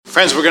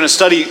Friends, we're going to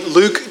study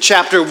Luke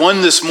chapter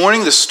 1 this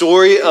morning, the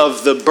story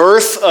of the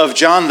birth of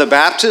John the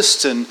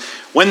Baptist. And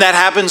when that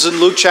happens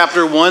in Luke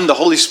chapter 1, the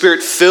Holy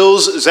Spirit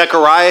fills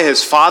Zechariah,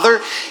 his father,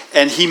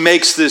 and he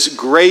makes this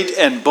great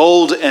and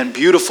bold and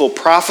beautiful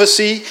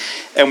prophecy.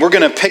 And we're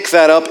going to pick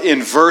that up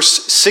in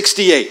verse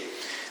 68.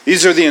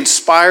 These are the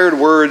inspired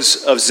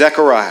words of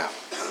Zechariah.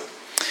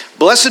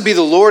 Blessed be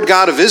the Lord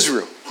God of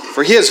Israel,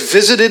 for he has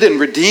visited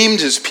and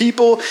redeemed his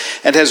people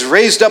and has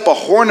raised up a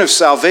horn of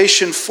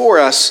salvation for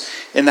us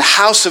in the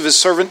house of his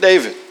servant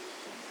David,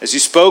 as he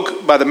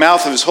spoke by the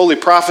mouth of his holy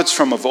prophets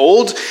from of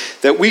old,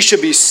 that we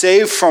should be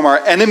saved from our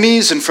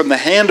enemies and from the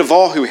hand of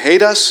all who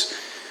hate us,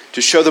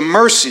 to show the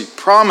mercy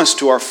promised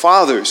to our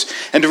fathers,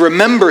 and to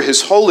remember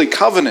his holy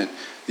covenant,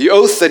 the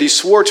oath that he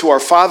swore to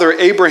our father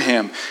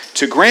Abraham,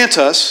 to grant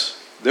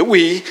us that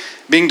we,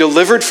 being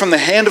delivered from the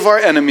hand of our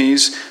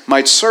enemies,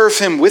 might serve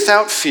him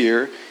without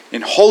fear,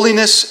 in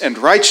holiness and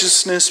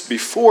righteousness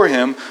before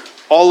him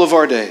all of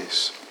our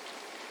days.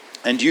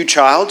 And you,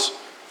 child,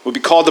 will be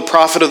called the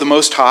prophet of the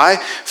Most High,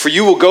 for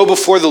you will go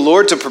before the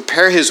Lord to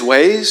prepare his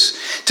ways,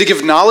 to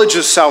give knowledge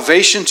of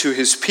salvation to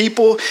his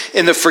people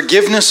in the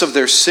forgiveness of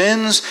their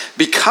sins,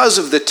 because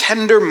of the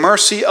tender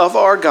mercy of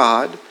our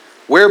God,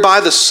 whereby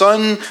the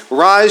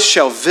sunrise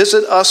shall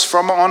visit us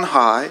from on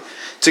high,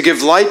 to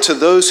give light to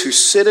those who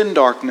sit in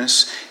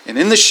darkness and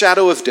in the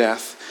shadow of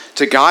death,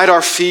 to guide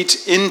our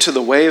feet into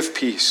the way of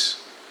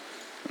peace.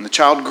 And the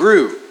child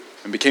grew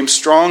and became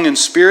strong in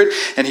spirit,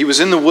 and he was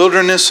in the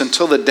wilderness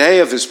until the day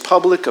of his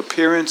public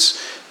appearance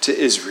to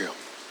Israel.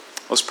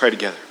 Let's pray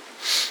together.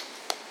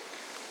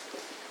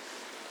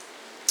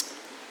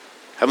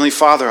 Heavenly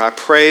Father, I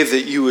pray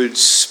that you would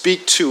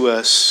speak to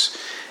us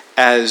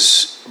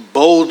as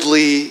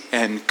boldly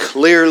and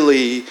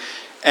clearly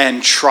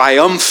and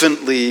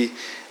triumphantly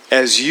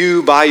as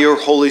you, by your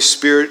Holy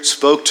Spirit,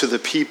 spoke to the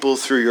people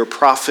through your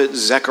prophet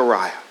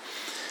Zechariah.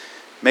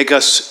 Make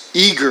us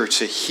eager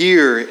to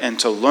hear and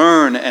to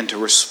learn and to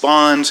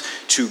respond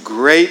to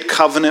great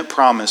covenant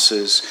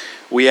promises.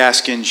 We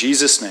ask in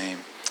Jesus' name,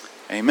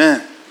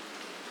 amen.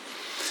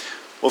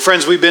 Well,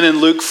 friends, we've been in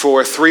Luke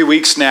for 3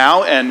 weeks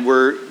now, and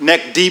we're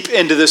neck deep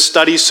into this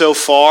study so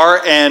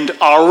far, and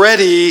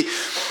already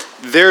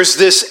there's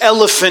this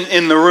elephant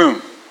in the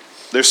room.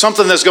 There's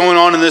something that's going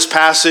on in this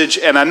passage,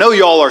 and I know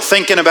y'all are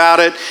thinking about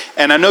it,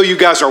 and I know you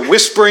guys are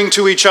whispering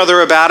to each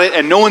other about it,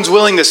 and no one's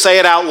willing to say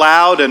it out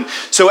loud. And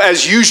so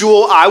as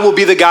usual, I will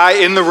be the guy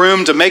in the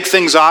room to make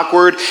things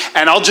awkward,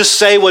 and I'll just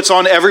say what's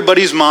on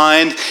everybody's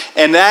mind,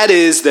 and that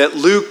is that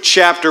Luke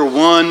chapter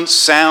 1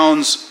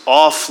 sounds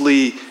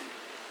awfully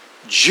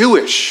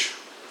Jewish.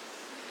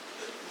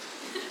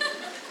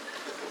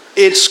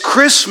 It's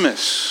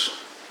Christmas.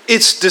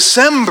 It's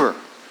December.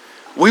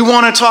 We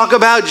want to talk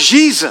about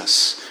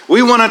Jesus.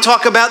 We want to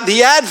talk about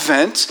the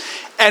Advent,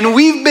 and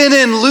we've been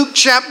in Luke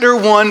chapter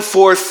 1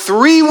 for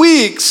 3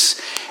 weeks,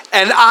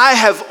 and I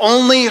have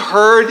only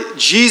heard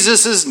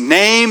Jesus'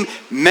 name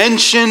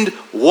mentioned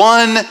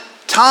one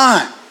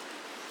time.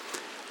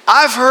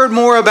 I've heard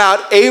more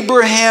about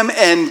Abraham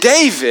and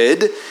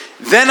David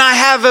than I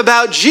have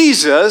about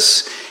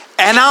Jesus,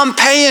 and I'm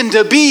paying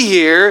to be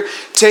here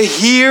to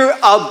hear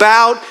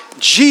about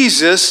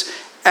Jesus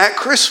at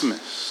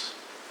Christmas.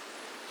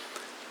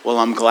 Well,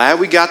 I'm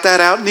glad we got that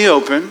out in the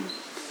open,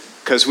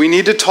 because we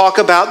need to talk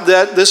about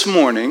that this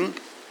morning,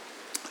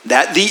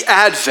 that the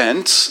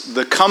Advent,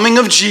 the coming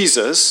of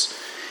Jesus,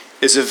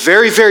 is a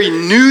very, very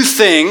new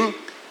thing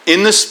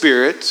in the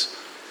Spirit,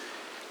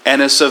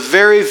 and it's a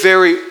very,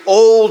 very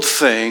old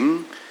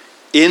thing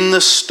in the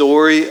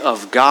story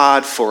of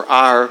God for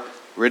our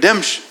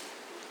redemption.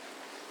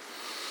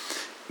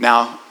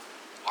 Now,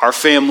 our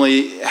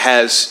family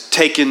has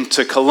taken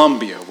to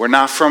Columbia. We're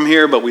not from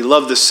here, but we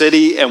love the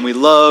city, and we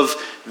love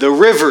the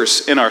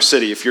rivers in our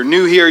city. If you're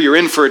new here, you're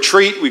in for a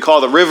treat. We call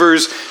the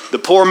rivers the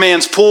poor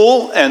man's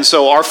pool. And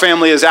so our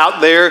family is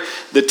out there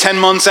the 10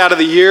 months out of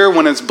the year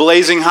when it's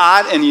blazing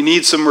hot and you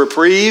need some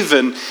reprieve.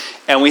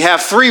 And we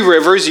have 3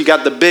 rivers. You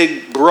got the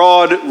big,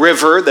 broad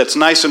river that's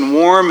nice and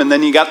warm. And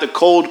then you got the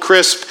cold,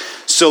 crisp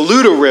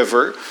Saluda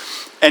River.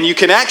 And you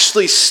can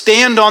actually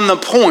stand on the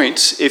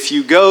point if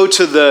you go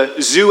to the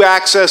zoo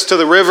access to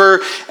the river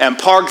and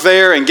park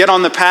there and get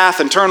on the path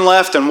and turn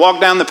left and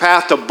walk down the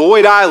path to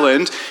Boyd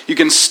Island. You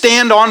can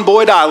stand on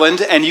Boyd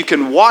Island and you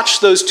can watch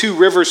those 2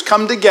 rivers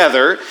come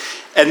together,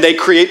 and they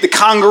create the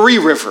Congaree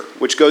River,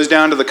 which goes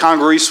down to the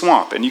Congaree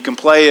Swamp. And you can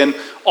play in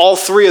all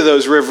 3 of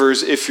those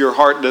rivers if your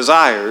heart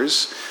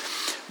desires.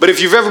 But if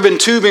you've ever been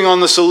tubing on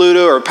the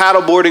Saluda or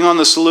paddleboarding on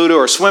the Saluda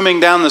or swimming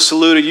down the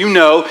Saluda, you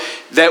know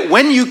that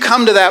when you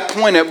come to that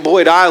point at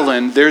Boyd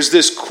Island, there's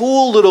this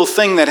cool little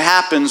thing that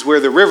happens where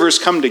the rivers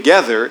come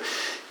together,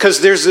 because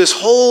there's this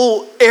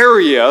whole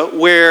area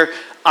where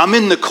I'm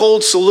in the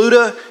cold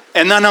Saluda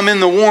and then I'm in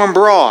the warm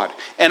Broad.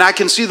 And I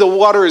can see the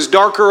water is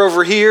darker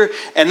over here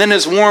and then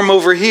it's warm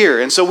over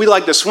here. And so we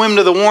like to swim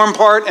to the warm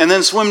part and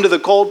then swim to the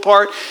cold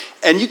part.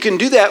 And you can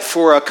do that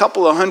for a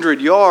couple of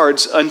 100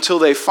 yards until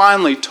they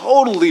finally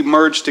totally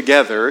merge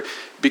together,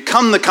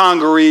 become the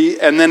Congaree,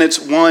 and then it's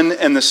one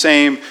and the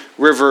same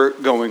river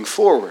going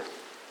forward.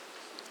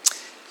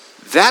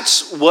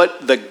 That's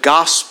what the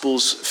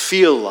Gospels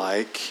feel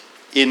like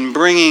in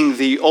bringing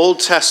the Old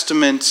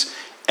Testament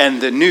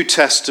and the New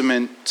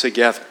Testament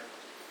together.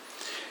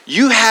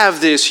 You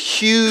have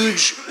this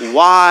huge,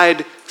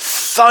 wide,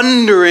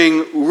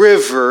 thundering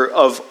river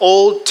of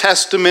Old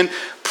Testament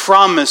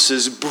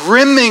promises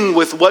brimming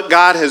with what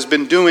God has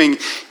been doing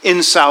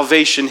in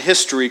salvation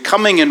history,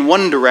 coming in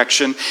one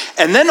direction,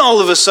 and then all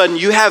of a sudden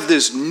you have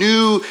this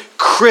new,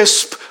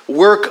 crisp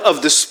work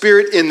of the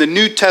Spirit in the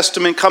New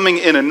Testament coming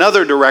in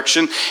another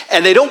direction,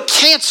 and they don't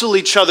cancel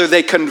each other,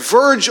 they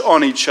converge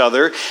on each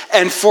other,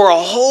 and for a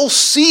whole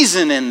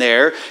season in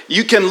there,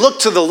 you can look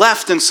to the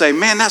left and say,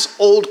 man, that's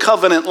old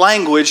covenant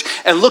language,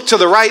 and look to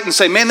the right and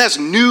say, man, that's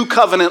new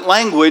covenant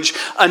language,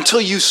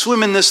 until you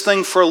swim in this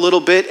thing for a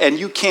little bit and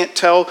you can't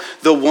tell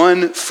the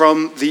one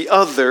from the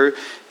other,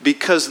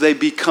 because they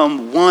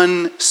become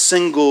one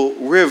single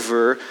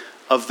river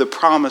of the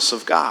promise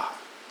of God.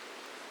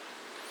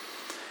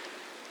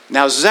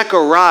 Now,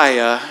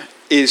 Zechariah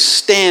is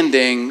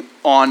standing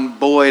on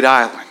Boyd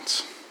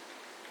Island.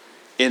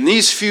 In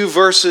these few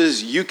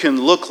verses, you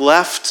can look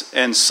left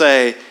and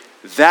say,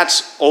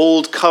 that's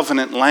old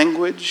covenant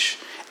language.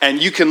 And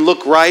you can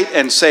look right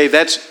and say,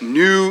 that's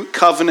new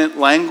covenant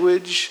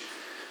language.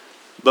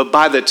 But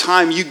by the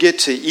time you get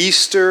to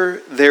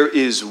Easter, there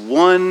is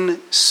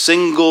one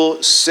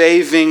single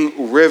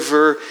saving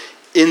river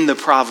in the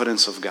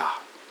providence of God.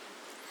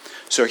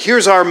 So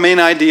here's our main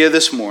idea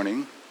this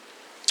morning.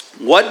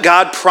 What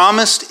God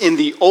promised in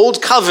the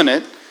Old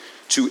Covenant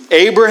to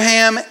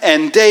Abraham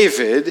and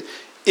David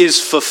is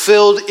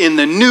fulfilled in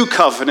the New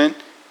Covenant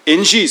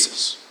in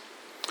Jesus.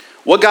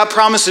 What God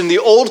promised in the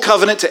Old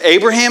Covenant to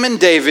Abraham and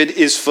David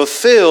is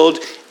fulfilled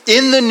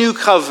in the New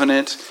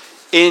Covenant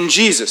in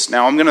Jesus.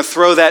 Now, I'm going to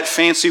throw that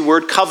fancy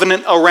word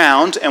covenant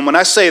around, and when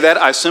I say that,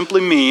 I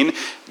simply mean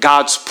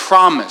God's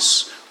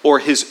promise or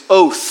his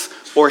oath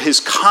or his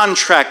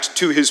contract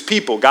to his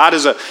people. God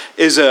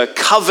is a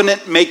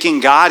covenant-making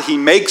God. He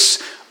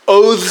makes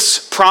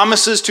oaths,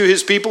 promises to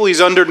his people.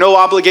 He's under no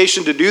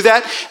obligation to do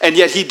that, and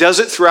yet he does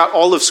it throughout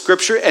all of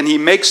Scripture, and he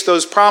makes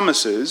those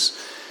promises.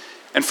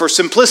 And for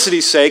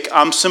simplicity's sake,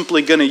 I'm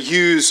simply going to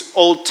use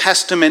Old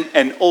Testament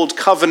and Old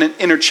Covenant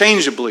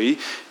interchangeably,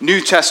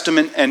 New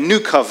Testament and New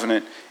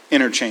Covenant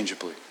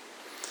interchangeably.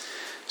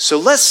 So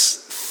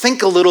let's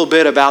think a little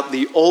bit about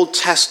the Old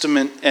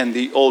Testament and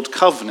the Old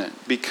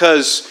Covenant,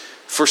 because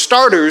for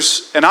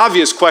starters, an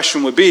obvious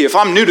question would be, if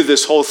I'm new to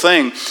this whole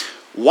thing,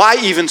 why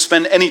even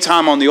spend any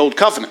time on the Old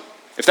Covenant?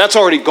 If that's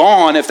already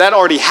gone, if that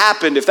already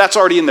happened, if that's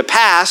already in the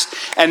past,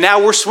 and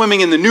now we're swimming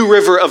in the new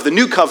river of the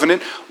New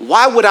Covenant,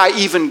 why would I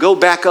even go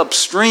back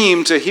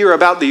upstream to hear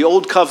about the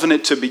Old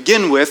Covenant to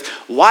begin with?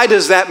 Why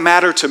does that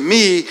matter to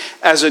me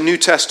as a New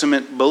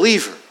Testament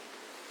believer?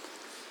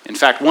 In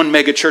fact, one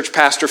megachurch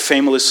pastor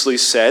famously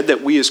said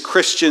that we as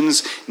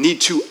Christians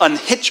need to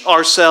unhitch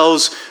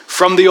ourselves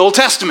from the Old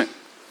Testament.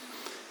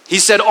 He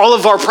said all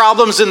of our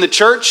problems in the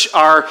church,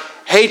 our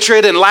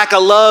hatred and lack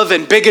of love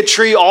and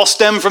bigotry, all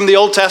stem from the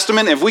Old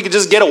Testament. If we could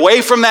just get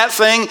away from that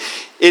thing,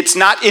 it's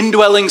not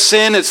indwelling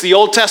sin, it's the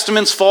Old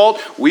Testament's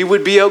fault, we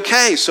would be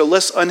okay. So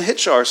let's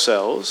unhitch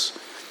ourselves.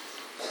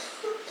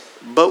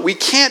 But we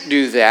can't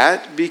do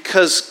that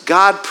because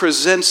God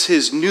presents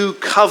his new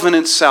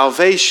covenant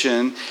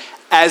salvation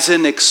as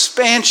an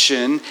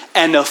expansion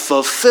and a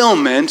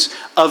fulfillment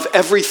of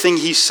everything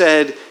he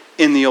said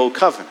in the Old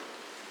Covenant.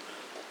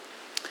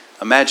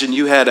 Imagine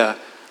you had a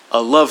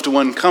loved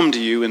one come to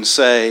you and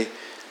say,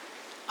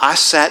 I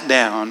sat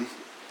down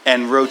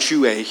and wrote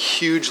you a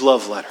huge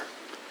love letter.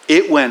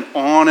 It went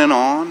on,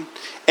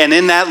 and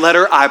in that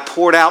letter I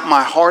poured out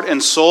my heart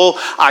and soul.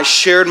 I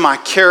shared my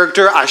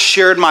character. I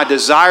shared my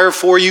desire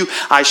for you.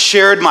 I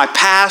shared my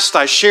past.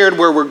 I shared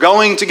where we're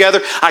going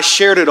together. I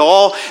shared it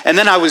all. And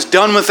then I was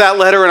done with that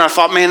letter, and I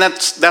thought, man,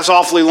 that's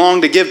awfully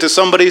long to give to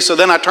somebody. So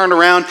then I turned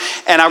around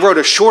and I wrote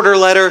a shorter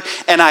letter,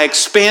 and I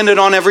expanded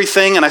on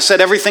everything, and I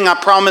said everything I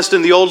promised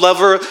in the old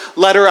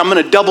letter, I'm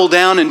going to double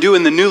down and do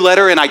in the new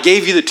letter, and I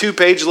gave you the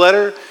 2-page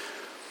letter.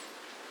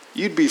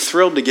 You'd be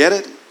thrilled to get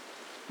it.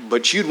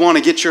 But you'd want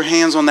to get your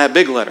hands on that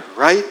big letter,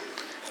 right?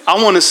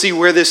 I want to see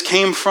where this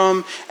came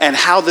from and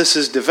how this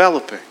is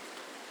developing.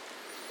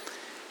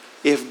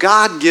 If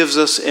God gives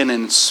us an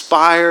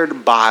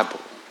inspired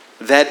Bible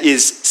that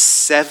is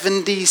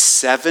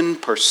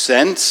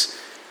 77%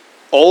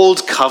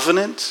 Old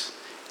Covenant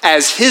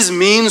as his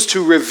means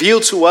to reveal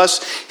to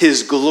us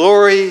his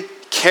glory,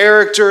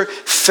 character,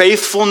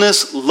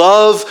 faithfulness,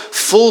 love,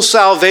 full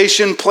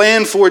salvation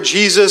plan for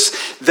Jesus,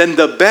 then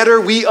the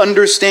better we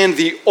understand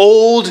the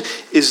old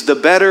is the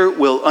better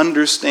we'll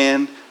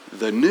understand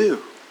the new.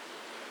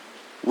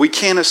 We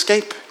can't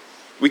escape it.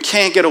 We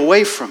can't get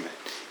away from it.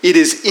 It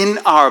is in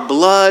our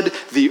blood.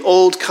 The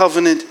old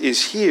covenant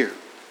is here.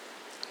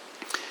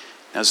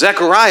 Now,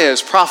 Zechariah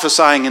is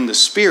prophesying in the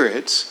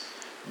Spirit,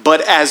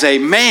 but as a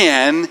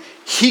man,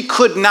 he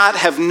could not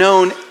have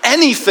known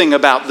anything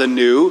about the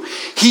new.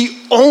 He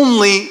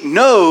only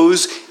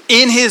knows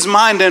in his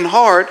mind and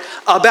heart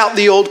about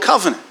the old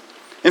covenant.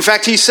 In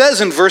fact, he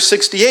says in verse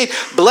 68,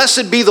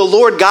 "Blessed be the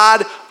Lord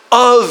God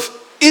of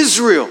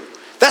Israel.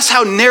 That's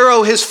how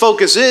narrow his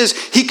focus is.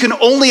 He can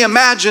only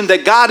imagine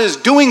that God is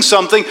doing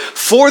something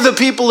for the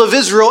people of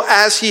Israel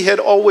as he had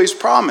always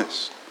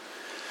promised.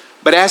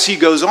 But as he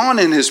goes on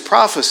in his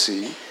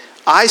prophecy,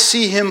 I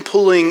see him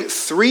pulling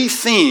three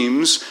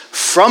themes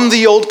from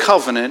the Old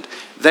Covenant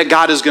that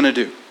God is going to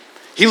do.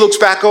 He looks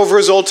back over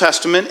his Old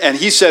Testament and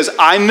he says,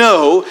 I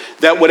know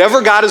that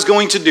whatever God is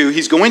going to do,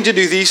 he's going to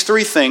do these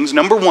three things.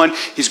 Number one,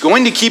 he's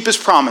going to keep his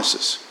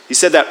promises. He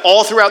said that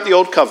all throughout the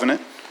Old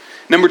Covenant.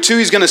 Number two,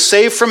 he's going to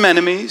save from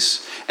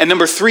enemies. And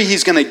number three,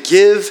 he's going to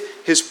give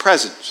his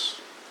presence.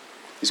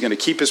 He's going to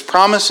keep his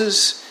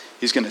promises.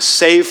 He's going to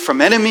save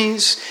from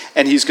enemies.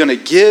 And he's going to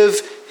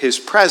give his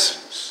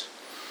presence.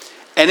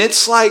 And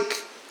it's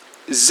like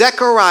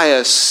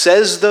Zechariah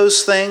says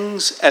those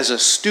things as a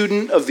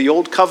student of the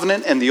Old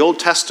Covenant and the Old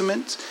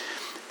Testament.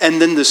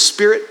 And then the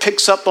Spirit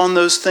picks up on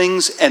those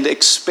things and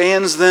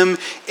expands them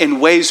in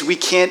ways we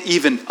can't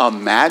even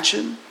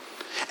imagine.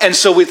 And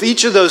so with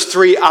each of those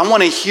three, I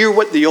want to hear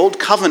what the Old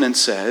Covenant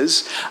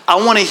says. I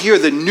want to hear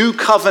the New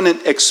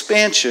Covenant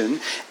expansion.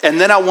 And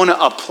then I want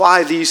to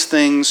apply these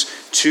things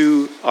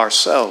to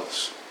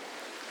ourselves.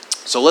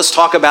 So let's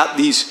talk about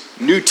these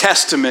New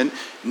Testament,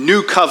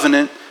 New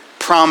Covenant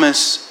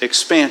promise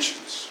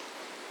expansions.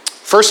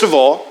 First of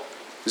all,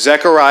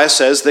 Zechariah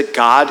says that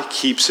God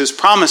keeps his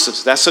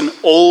promises. That's an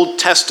Old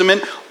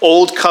Testament,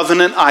 Old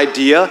Covenant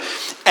idea.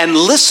 And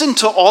listen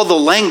to all the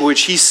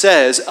language he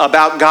says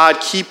about God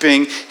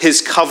keeping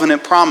his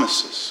covenant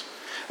promises.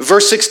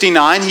 Verse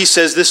 69, he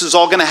says this is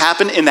all going to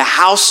happen in the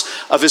house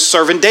of his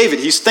servant David.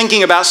 He's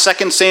thinking about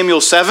 2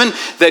 Samuel 7,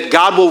 that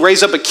God will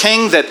raise up a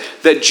king,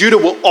 that Judah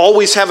will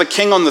always have a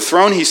king on the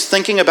throne. He's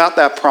thinking about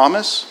that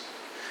promise.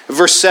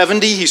 Verse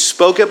 70, he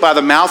spoke it by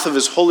the mouth of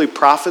his holy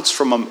prophets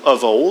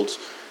of old.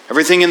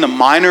 Everything in the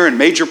minor and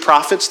major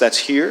prophets, that's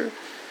here.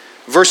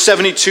 Verse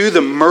 72,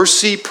 the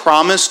mercy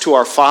promised to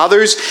our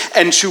fathers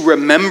and to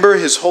remember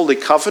his holy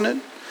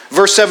covenant.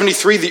 Verse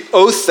 73, the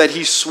oath that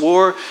he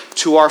swore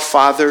to our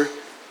father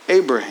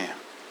Abraham.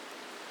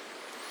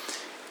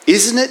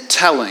 Isn't it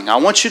telling? I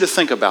want you to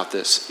think about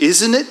this.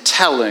 Isn't it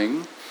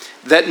telling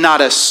that not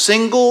a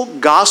single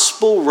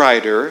gospel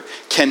writer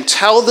can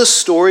tell the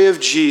story of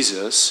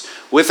Jesus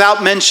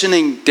without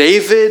mentioning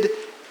David,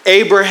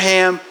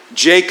 Abraham,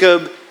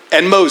 Jacob,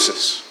 and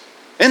Moses?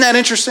 Isn't that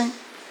interesting?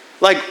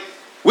 Like,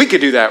 we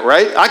could do that,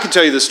 right? I could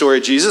tell you the story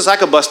of Jesus. I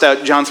could bust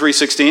out John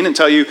 3:16 and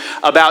tell you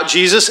about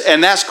Jesus,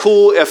 and that's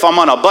cool if I'm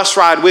on a bus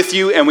ride with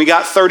you and we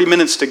got 30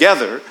 minutes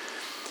together.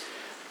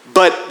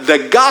 But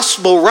the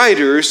gospel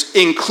writers,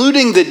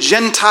 including the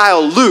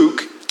Gentile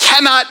Luke,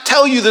 cannot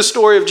tell you the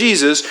story of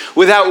Jesus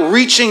without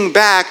reaching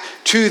back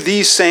to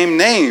these same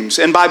names.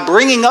 And by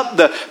bringing up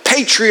the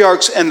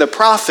patriarchs and the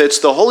prophets,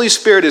 the Holy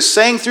Spirit is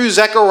saying through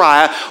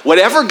Zechariah,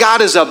 whatever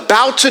God is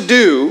about to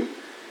do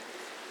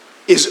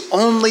is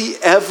only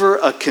ever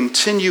a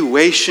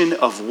continuation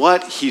of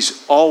what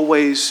he's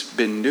always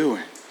been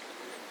doing.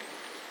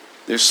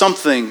 There's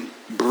something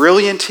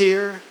brilliant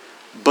here,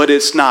 but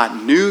it's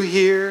not new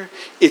here.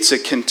 It's a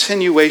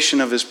continuation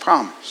of his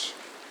promise.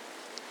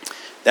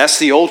 That's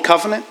the Old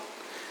Covenant.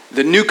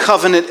 The New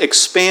Covenant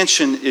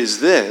expansion is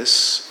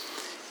this.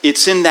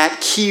 It's in that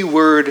key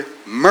word,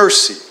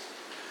 mercy.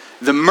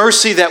 The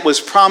mercy that was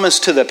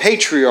promised to the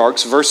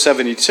patriarchs, verse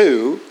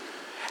 72,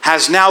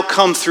 has now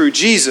come through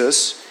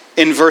Jesus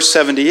in verse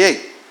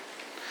 78.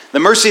 The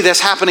mercy that's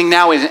happening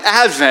now in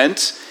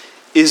Advent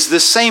is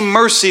the same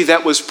mercy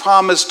that was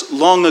promised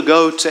long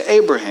ago to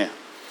Abraham.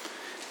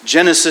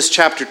 Genesis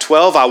chapter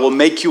 12, I will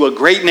make you a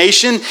great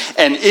nation,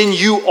 and in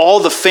you all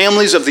the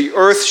families of the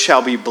earth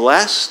shall be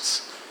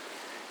blessed.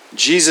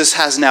 Jesus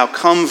has now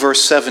come,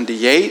 verse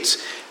 78,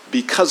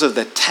 because of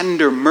the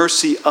tender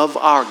mercy of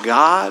our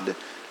God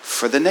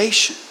for the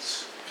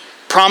nations.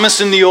 Promised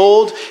in the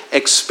old,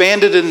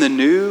 expanded in the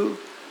new.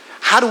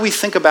 How do we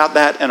think about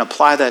that and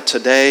apply that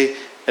today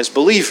as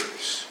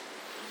believers?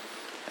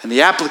 And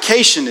the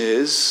application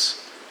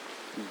is,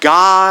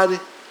 God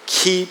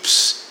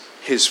keeps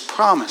his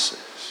promises.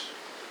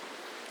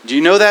 Do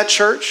you know that,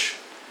 church?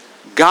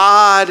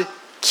 God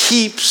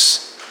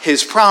keeps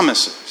his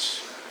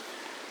promises.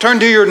 Turn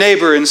to your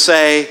neighbor and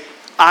say,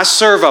 I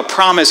serve a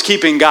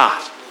promise-keeping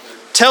God.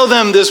 Tell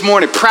them this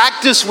morning,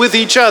 practice with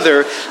each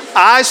other,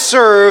 I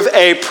serve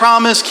a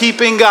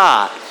promise-keeping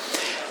God.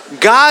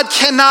 God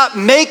cannot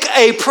make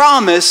a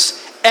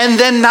promise and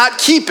then not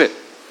keep it.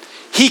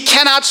 He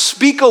cannot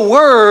speak a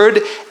word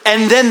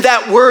and then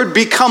that word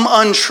become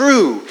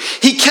untrue.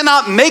 He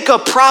cannot make a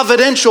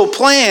providential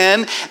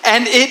plan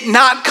and it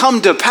not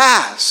come to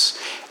pass.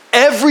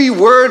 Every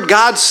word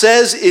God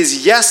says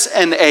is yes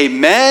and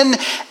amen.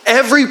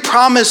 Every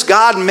promise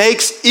God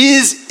makes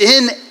is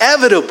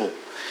inevitable.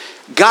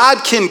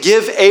 God can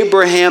give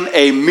Abraham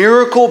a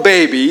miracle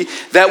baby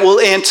that will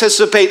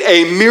anticipate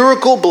a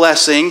miracle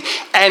blessing,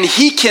 and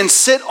he can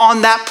sit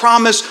on that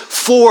promise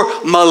for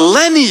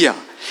millennia.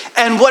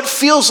 And what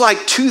feels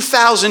like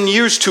 2,000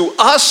 years to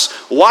us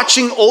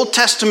watching Old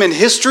Testament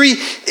history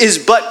is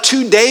but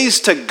 2 days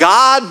to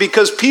God,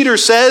 because Peter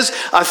says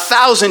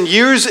 1,000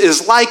 years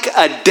is like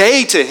a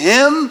day to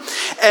him.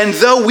 And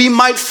though we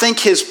might think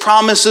his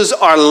promises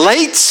are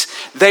late,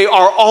 they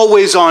are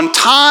always on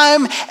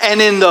time.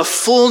 And in the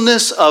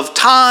fullness of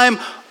time,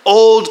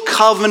 Old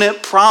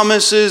Covenant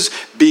promises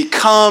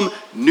become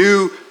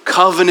New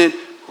Covenant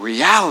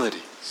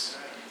realities.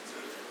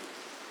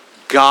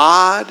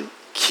 God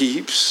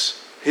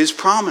keeps his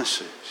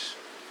promises.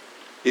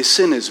 It's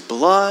in his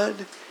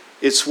blood.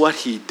 It's what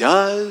he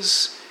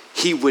does.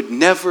 He would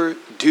never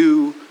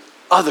do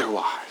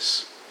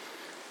otherwise.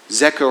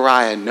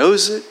 Zechariah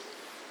knows it.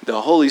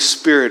 The Holy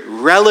Spirit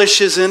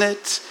relishes in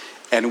it.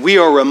 And we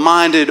are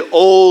reminded,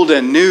 old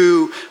and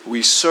new,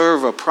 we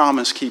serve a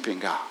promise-keeping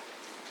God.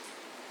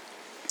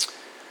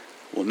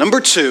 Well,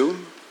 number two,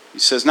 he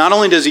says not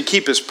only does he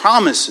keep his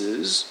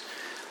promises,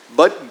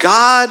 but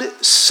God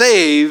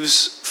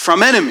saves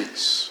from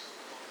enemies.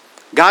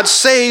 God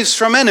saves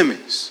from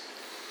enemies.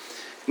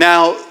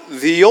 Now,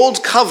 the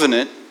Old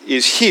Covenant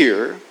is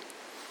here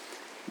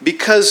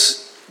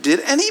because did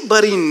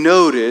anybody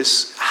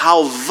notice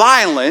how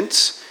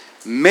violent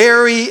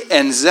Mary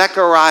and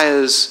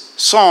Zechariah's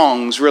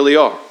songs really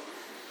are?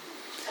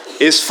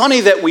 It's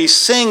funny that we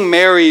sing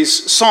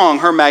Mary's song,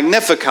 her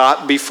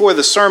Magnificat, before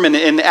the sermon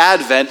in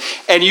Advent,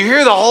 and you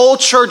hear the whole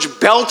church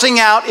belting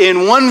out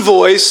in one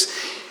voice,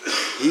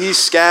 "He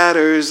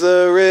scatters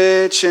the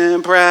rich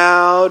and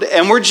proud."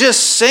 And we're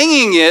just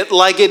singing it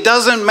like it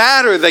doesn't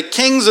matter. The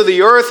kings of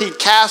the earth he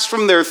casts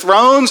from their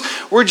thrones.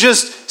 We're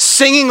just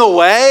singing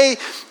away.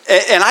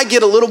 And I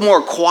get a little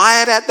more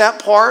quiet at that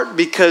part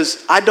because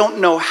I don't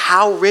know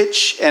how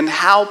rich and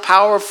how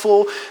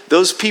powerful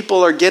those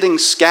people are getting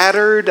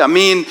scattered. I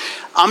mean,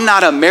 I'm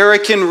not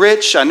American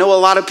rich. I know a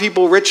lot of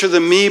people richer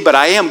than me, but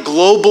I am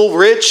global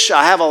rich.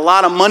 I have a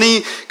lot of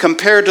money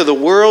compared to the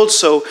world.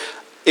 So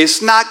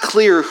it's not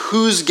clear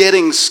who's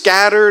getting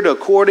scattered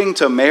according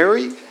to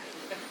Mary.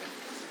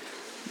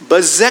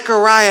 But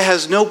Zechariah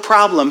has no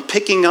problem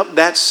picking up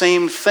that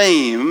same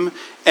theme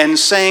and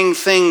saying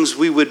things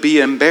we would be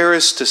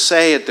embarrassed to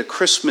say at the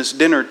Christmas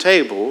dinner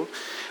table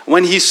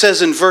when he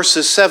says in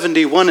verses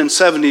 71 and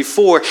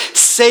 74,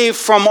 "Save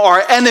from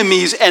our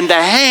enemies and the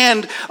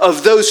hand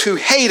of those who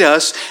hate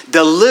us,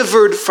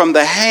 delivered from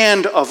the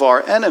hand of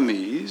our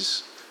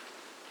enemies."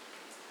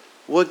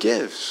 What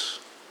gives?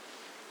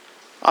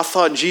 I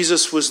thought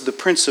Jesus was the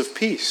Prince of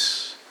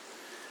Peace.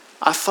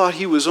 I thought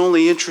he was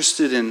only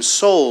interested in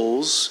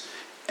souls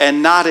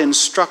and not in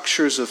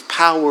structures of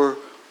power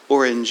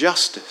or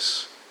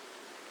injustice.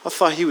 I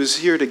thought he was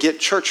here to get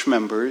church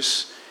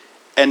members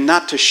and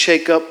not to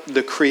shake up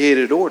the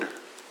created order.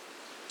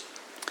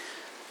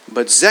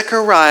 But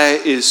Zechariah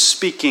is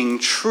speaking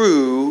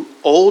true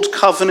Old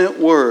Covenant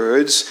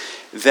words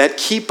that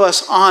keep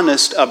us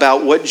honest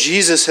about what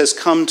Jesus has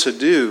come to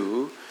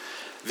do.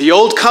 The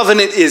Old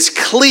Covenant is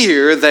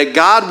clear that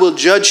God will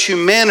judge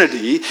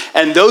humanity,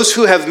 and those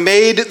who have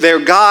made their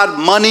God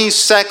money,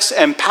 sex,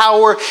 and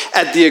power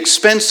at the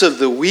expense of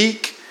the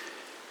weak,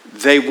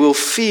 they will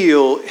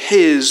feel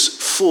his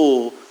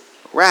full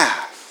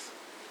wrath.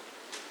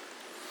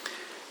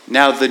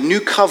 Now, the New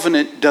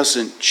Covenant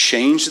doesn't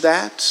change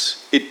that.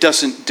 It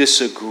doesn't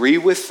disagree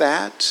with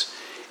that.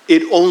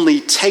 It only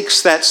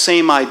takes that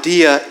same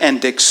idea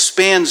and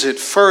expands it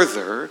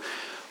further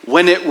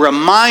when it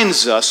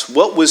reminds us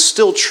what was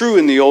still true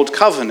in the Old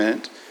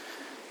Covenant.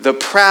 The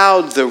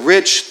proud, the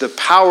rich, the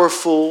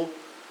powerful,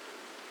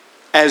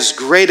 as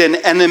great an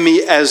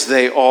enemy as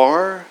they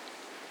are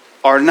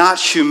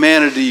not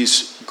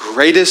humanity's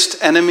greatest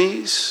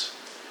enemies.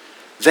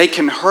 They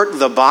can hurt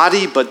the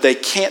body, but they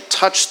can't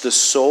touch the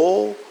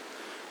soul.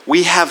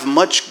 We have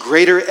much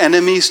greater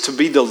enemies to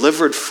be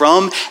delivered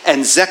from,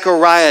 and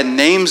Zechariah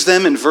names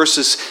them in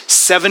verses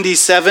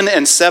 77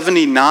 and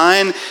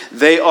 79.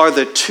 They are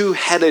the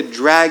two-headed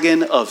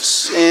dragon of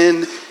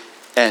sin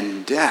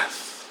and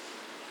death.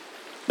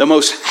 The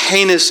most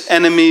heinous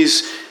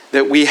enemies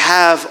that we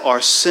have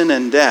are sin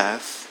and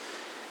death.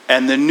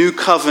 And the New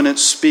Covenant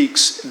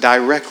speaks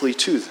directly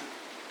to them.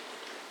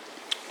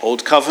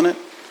 Old Covenant,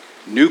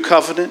 New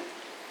Covenant.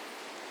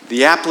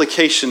 The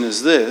application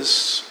is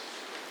this: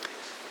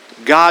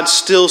 God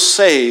still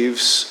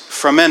saves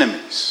from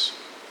enemies.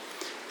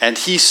 And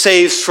he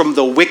saves from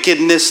the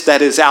wickedness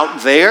that is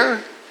out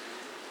there.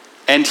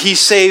 And he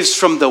saves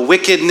from the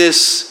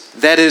wickedness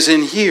that is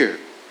in here.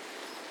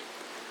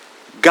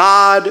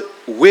 God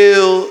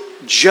will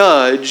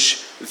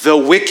judge the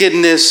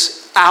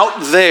wickedness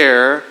out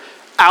there,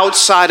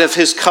 outside of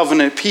his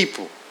covenant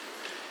people.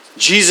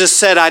 Jesus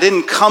said, "I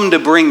didn't come to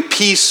bring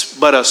peace,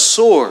 but a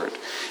sword."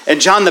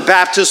 And John the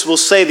Baptist will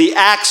say the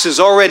axe is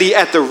already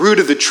at the root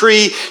of the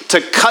tree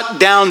to cut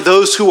down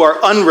those who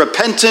are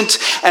unrepentant.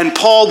 And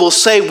Paul will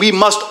say we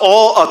must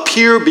all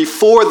appear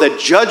before the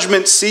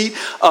judgment seat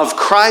of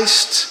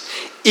Christ.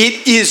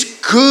 It is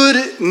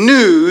good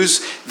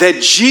news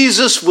that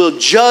Jesus will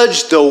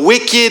judge the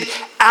wicked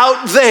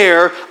out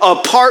there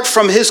apart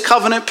from his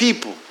covenant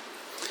people.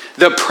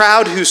 the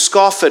proud who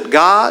scoff at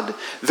God,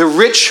 the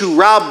rich who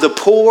rob the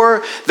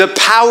poor, the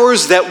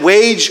powers that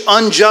wage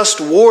unjust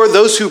war,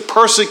 those who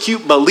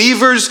persecute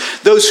believers,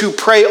 those who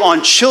prey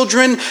on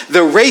children, the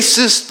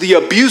racist, the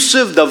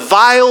abusive, the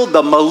vile,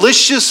 the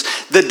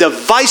malicious, the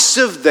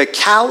divisive, the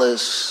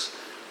callous.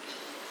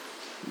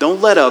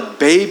 Don't let a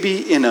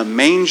baby in a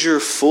manger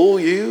fool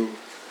you.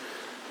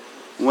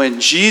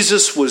 When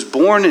Jesus was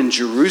born in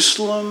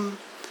Jerusalem,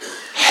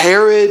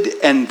 Herod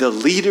and the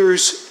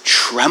leaders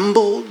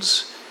trembled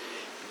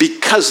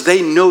because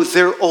they know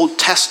their Old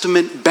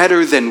Testament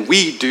better than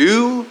we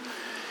do.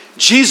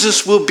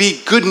 Jesus will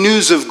be good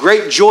news of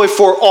great joy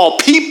for all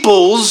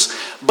peoples,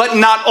 but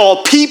not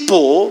all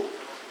people.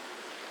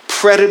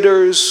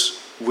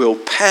 Predators will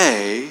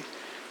pay,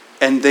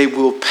 and they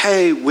will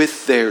pay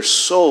with their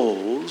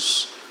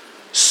souls.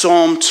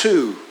 Psalm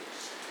 2.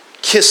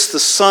 Kiss the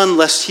Son,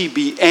 lest he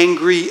be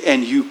angry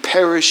and you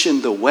perish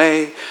in the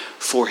way,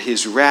 for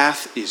his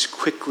wrath is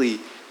quickly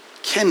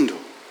kindled.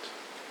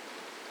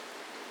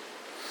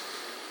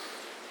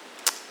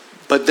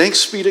 But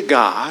thanks be to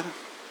God,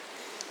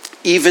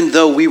 even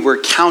though we were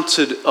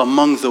counted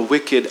among the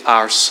wicked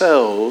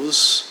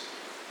ourselves,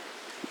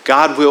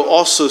 God will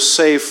also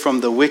save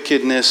from the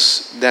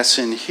wickedness that's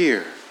in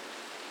here.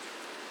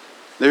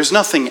 There's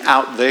nothing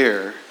out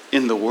there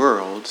in the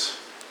world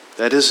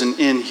that isn't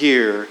in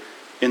here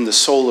in the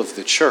soul of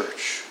the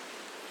church.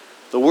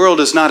 The world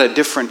is not a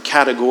different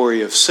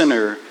category of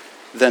sinner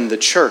than the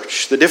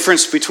church. The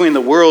difference between the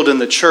world and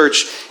the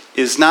church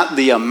is not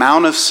the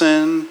amount of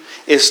sin,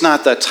 it's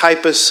not the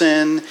type of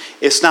sin,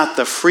 it's not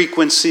the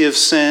frequency of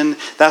sin.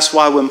 That's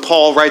why when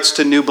Paul writes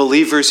to new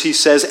believers, he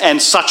says, and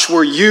such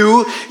were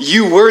you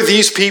were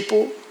these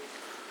people.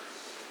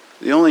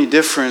 The only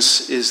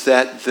difference is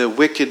that the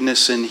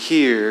wickedness in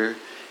here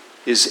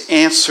is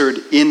answered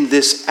in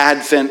this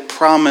Advent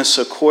promise,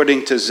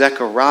 according to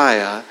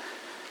Zechariah,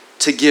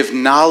 to give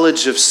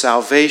knowledge of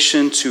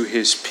salvation to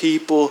his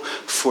people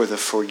for the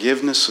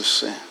forgiveness of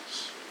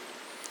sins.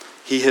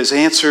 He has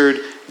answered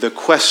the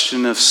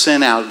question of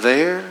sin out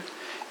there,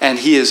 and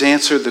he has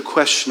answered the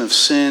question of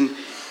sin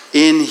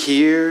in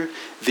here.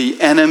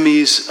 The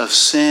enemies of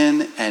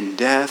sin and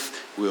death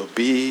will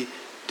be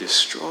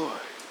destroyed.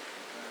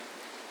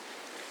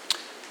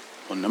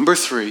 Well, number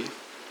 3,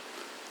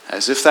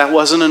 as if that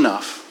wasn't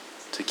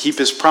enough, to keep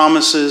his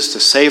promises, to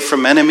save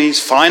from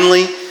enemies,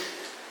 finally,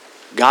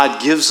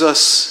 God gives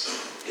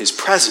us his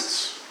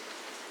presence.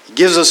 He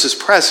gives us his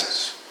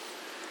presence.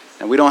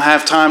 And we don't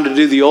have time to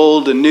do the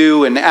old and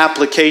new and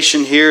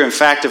application here. In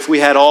fact, if we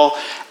had all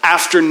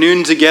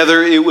afternoon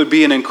together, it would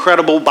be an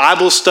incredible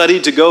Bible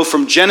study to go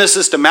from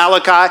Genesis to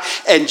Malachi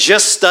and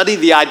just study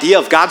the idea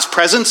of God's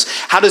presence.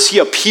 How does he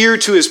appear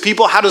to his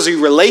people? How does he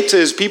relate to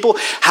his people?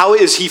 How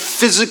is he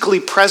physically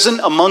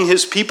present among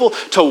his people?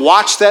 To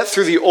watch that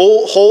through the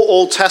whole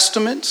Old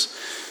Testament.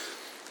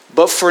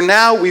 But for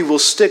now, we will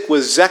stick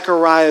with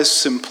Zechariah's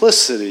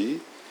simplicity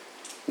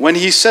when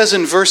he says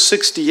in verse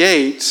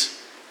 68,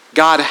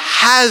 God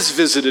has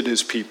visited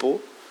his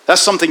people.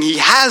 That's something he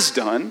has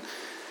done.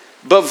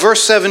 But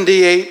verse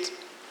 78,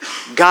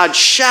 God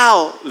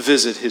shall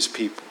visit his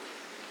people.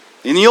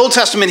 In the Old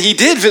Testament, he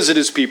did visit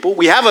his people.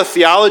 We have a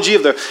theology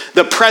of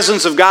the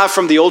presence of God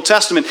from the Old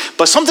Testament.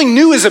 But something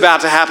new is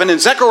about to happen,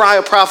 and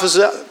Zechariah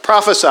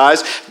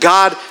prophesies,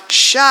 God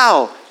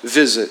shall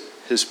visit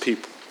his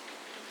people.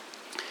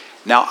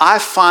 Now, I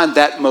find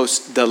that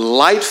most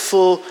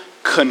delightful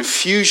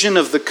confusion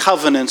of the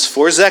covenants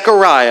for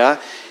Zechariah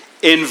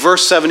in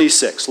verse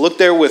 76. Look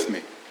there with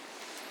me.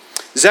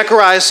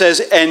 Zechariah says,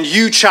 and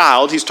you,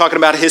 child, he's talking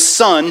about his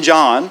son,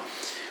 John,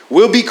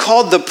 will be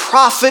called the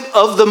prophet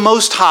of the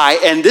Most High.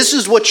 And this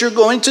is what you're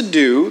going to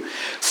do,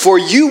 for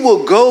you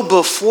will go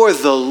before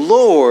the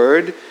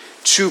Lord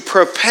to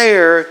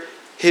prepare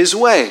his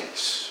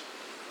ways.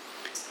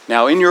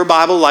 Now, in your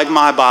Bible, like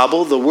my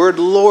Bible, the word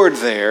Lord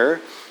there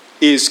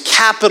is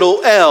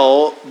capital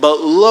L, but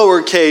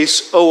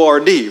lowercase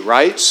O-R-D,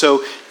 right?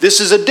 So this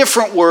is a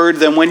different word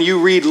than when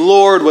you read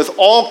Lord with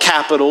all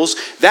capitals.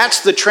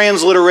 That's the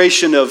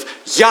transliteration of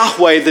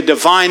Yahweh, the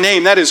divine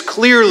name. That is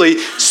clearly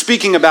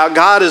speaking about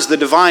God as the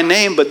divine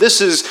name, but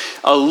this is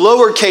a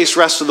lowercase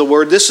rest of the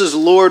word. This is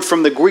Lord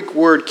from the Greek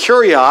word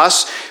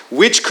kurios,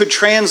 which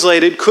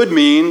could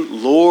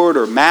mean Lord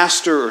or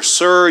Master or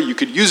Sir. You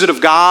could use it of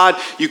God.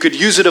 You could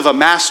use it of a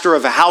master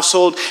of a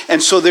household.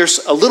 And so there's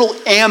a little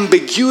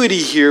ambiguity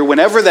here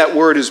whenever that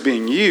word is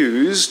being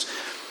used.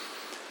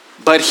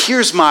 But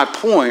here's my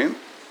point,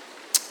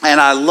 and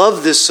I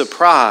love this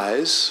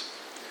surprise.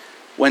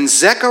 When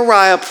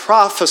Zechariah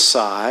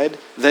prophesied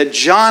that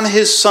John,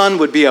 his son,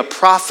 would be a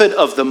prophet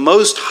of the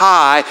Most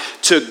High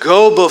to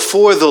go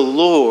before the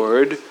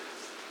Lord,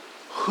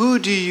 who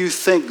do you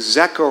think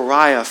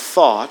Zechariah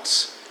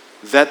thought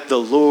that the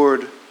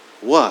Lord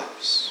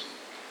was?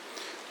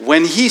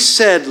 When he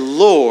said,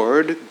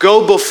 Lord,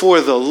 go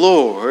before the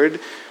Lord,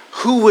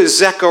 who was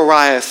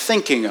Zechariah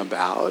thinking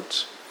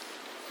about?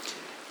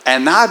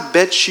 And I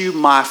bet you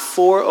my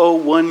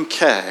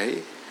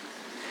 401k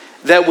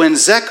that when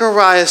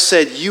Zechariah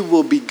said, you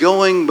will be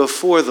going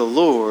before the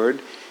Lord,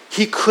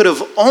 he could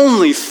have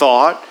only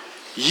thought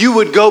you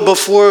would go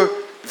before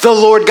the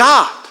Lord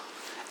God,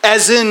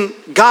 as in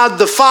God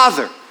the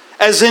Father,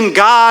 as in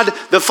God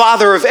the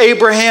Father of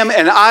Abraham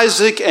and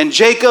Isaac and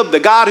Jacob, the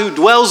God who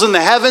dwells in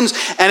the heavens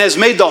and has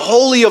made the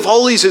Holy of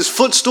Holies his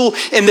footstool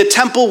in the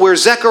temple where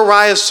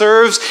Zechariah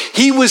serves.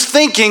 He was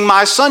thinking,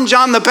 my son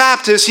John the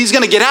Baptist, he's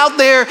going to get out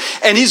there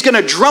and he's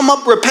going to drum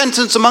up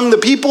repentance among the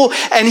people,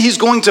 and he's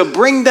going to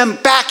bring them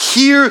back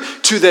here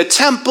to the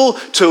temple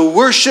to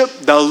worship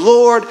the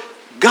Lord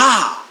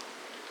God.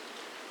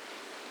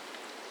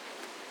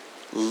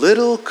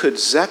 Little could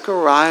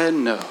Zechariah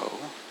know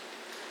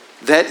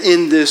that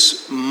in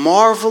this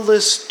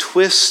marvelous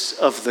twist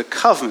of the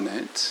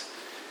covenant,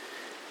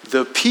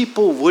 the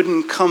people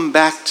wouldn't come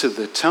back to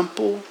the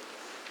temple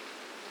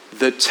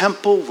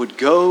would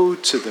go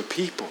to the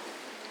people.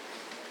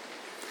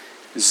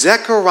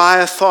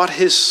 Zechariah thought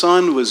his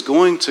son was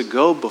going to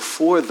go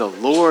before the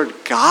Lord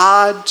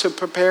God to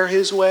prepare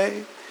his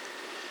way,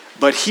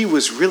 but he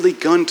was really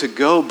going to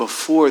go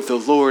before the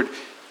Lord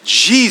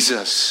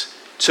Jesus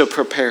to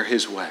prepare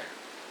his way.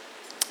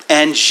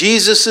 And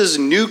Jesus'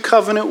 new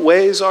covenant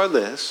ways are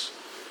this: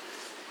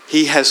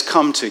 he has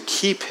come to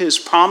keep his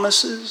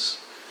promises.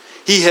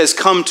 He has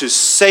come to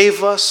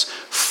save us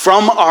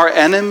from our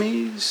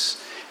enemies.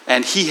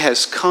 And he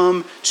has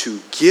come to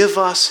give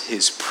us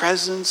his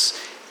presence,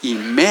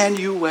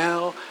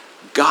 Emmanuel,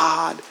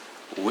 God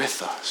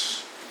with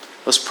us.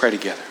 Let's pray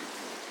together.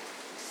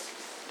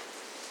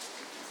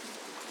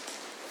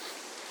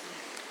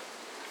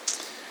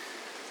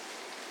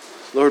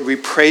 Lord, we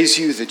praise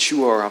you that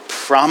you are a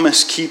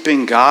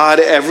promise-keeping God.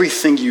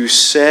 Everything you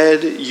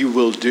said you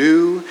will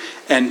do,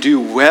 and do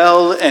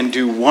well, and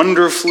do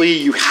wonderfully.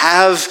 You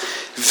have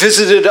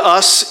visited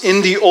us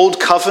in the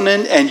old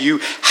covenant, and you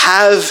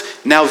have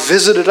now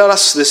visited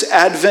us this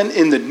Advent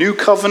in the new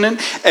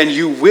covenant, and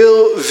you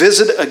will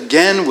visit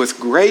again with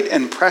great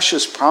and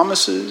precious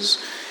promises.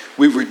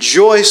 We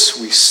rejoice,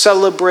 we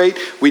celebrate,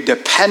 we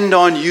depend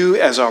on you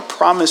as our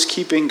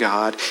promise-keeping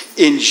God.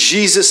 In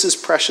Jesus'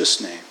 precious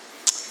name.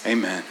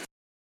 Amen.